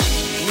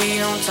We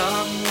don't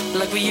talk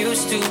like we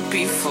used to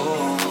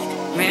before.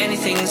 Many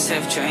things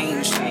have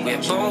changed.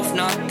 We're both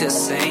not the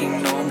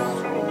same no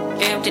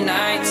more. Empty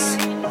nights,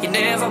 you're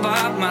never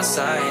by my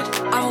side.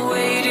 I've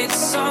waited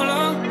so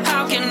long,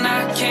 how can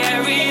I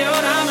carry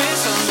on? I'm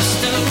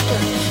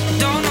misunderstood,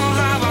 don't know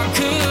how I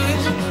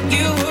could.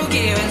 You were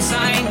giving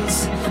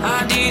signs,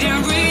 I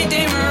didn't read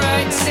them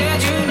right.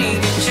 Said you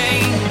needed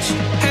change,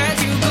 had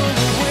you go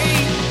away.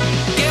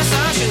 Guess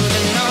I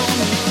should've known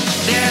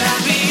that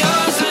I'd be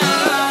yours alone.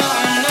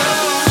 No,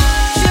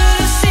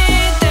 should've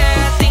seen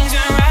that things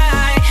were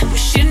right. We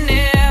should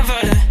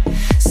never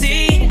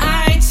see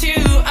eye to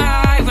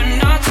eye. We're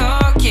not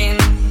talking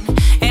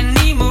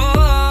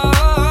anymore,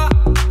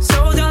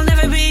 so there'll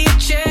never be a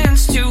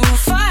chance to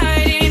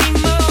fight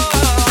anymore.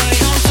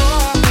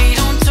 We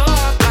don't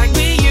talk like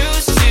we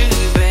used to,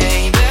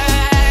 baby.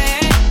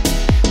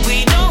 We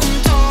don't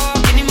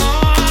talk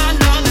anymore,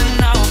 no, no,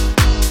 no.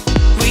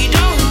 We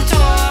don't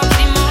talk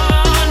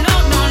anymore, no,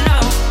 no, no.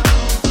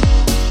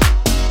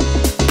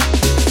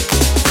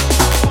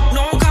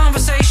 No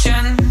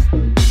conversation,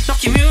 no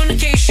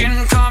communication.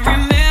 Can't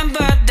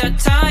remember the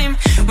time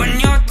when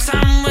your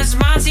time was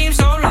mine. Seems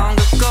so long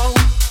ago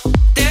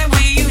that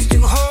we used to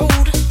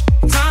hold.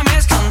 Time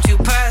has come to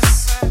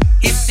pass.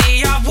 You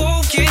see, I've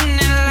woken in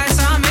lies.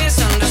 I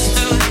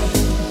misunderstood,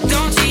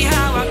 don't see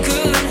how I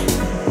could.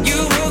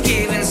 You were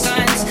giving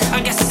signs, I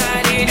guess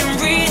I didn't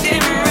read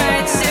them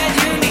right. Said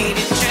you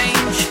needed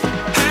change,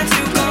 had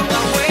to go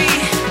away.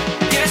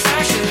 Guess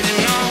I should've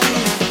known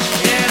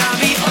that I'd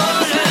be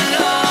all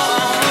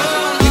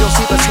alone. We don't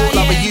sleep at all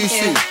like we used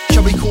to.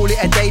 Shall we call it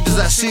a day, does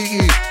that suit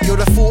you? You're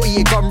the 40,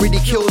 your gun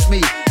really kills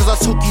me, cause I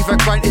took you for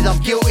granted,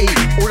 I'm guilty.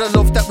 All the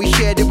love that we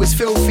shared, it was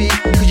filthy,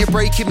 cause you're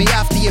breaking me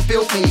after you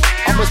built me.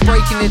 I was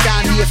breaking it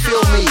down, do you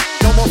feel me?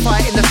 No more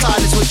fighting, the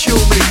silence will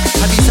chill me.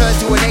 Have you turned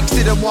to an ex,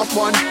 didn't want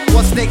one?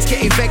 What's next,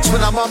 getting vexed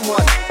when I'm on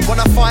one?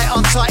 When I fight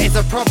on sight, it's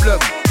a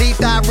problem.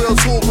 Deep down, real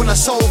talk when I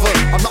solve it.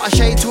 I'm not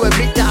ashamed to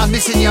admit that I'm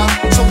missing ya.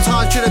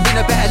 Sometimes should have been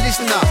a better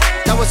listener.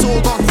 Now it's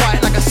all gone quiet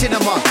like a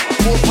cinema.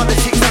 More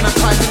politics than a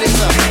prime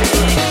minister.